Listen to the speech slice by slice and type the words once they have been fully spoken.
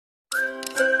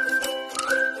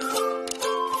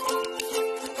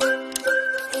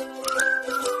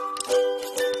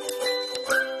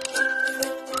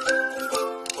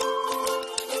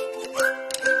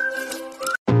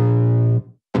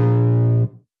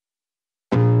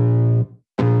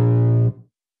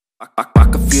I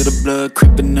can feel the blood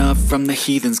creeping up from the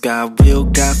heathens. Got will,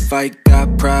 got fight,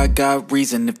 got pride, got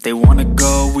reason. If they wanna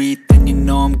go eat, then you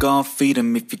know I'm gon' feed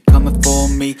them. If you're coming for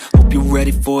me, hope you're ready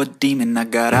for a demon. I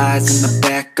got eyes in the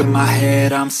back of my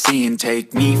head, I'm seeing.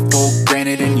 Take me for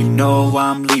granted and you know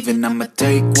I'm leaving. I'ma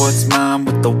take what's mine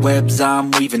with the webs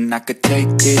I'm weaving. I could take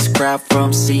this crowd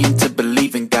from seeing to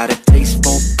believing. Got a taste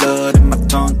for blood and my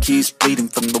tongue keeps bleeding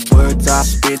from the words I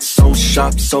spit. So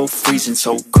sharp, so freezing,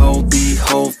 so cold.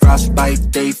 Behold,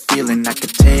 frostbite they feeling. I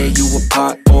could tear you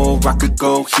apart or I could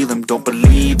go heal them. Don't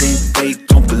believe in fate,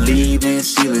 don't believe in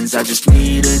ceilings. I just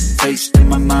need a taste and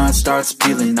my mind starts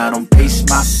peeling. I don't pace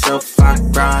myself, I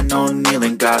grind on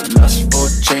kneeling. Got lust for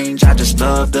change, I just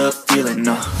love the feeling.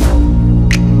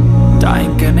 I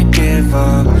ain't gonna give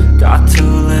up. Got too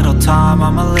little time,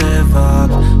 I'ma live up.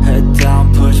 Head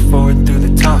down, push forward through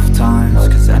the tough times.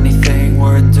 Cause anything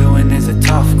worth doing is a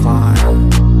tough climb.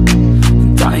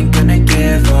 And I ain't gonna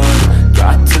give up.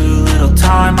 Got too little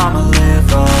time, I'ma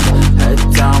live up. Head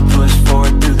down, push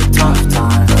forward through the tough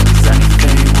times. Cause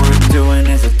anything worth doing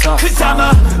is a tough climb. Cause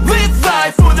I'ma live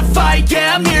life for the fight,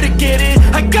 yeah, I'm here to get it.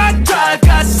 I got drive,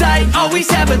 got sight, always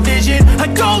have a vision. I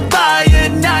go by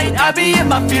at night, I be in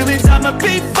my feelings. I'ma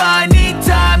be fine, need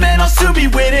time, and I'll soon be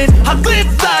winning. I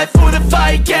live life for the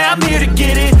fight, yeah, I'm here to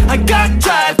get it. I got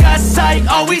drive, got sight,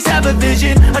 always have a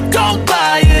vision. I go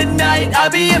by at night, I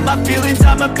be in my feelings.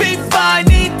 I'ma be fine,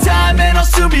 need time, and I'll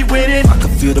soon be winning. I can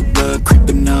feel the blood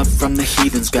creeping up from the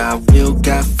heathens. Got will,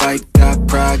 got fight, got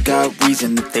pride, got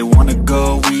reason. If they wanna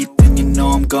go eat, then you know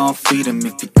I'm gon' feed them.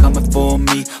 If you're coming for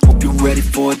me, hope you're ready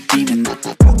for a demon.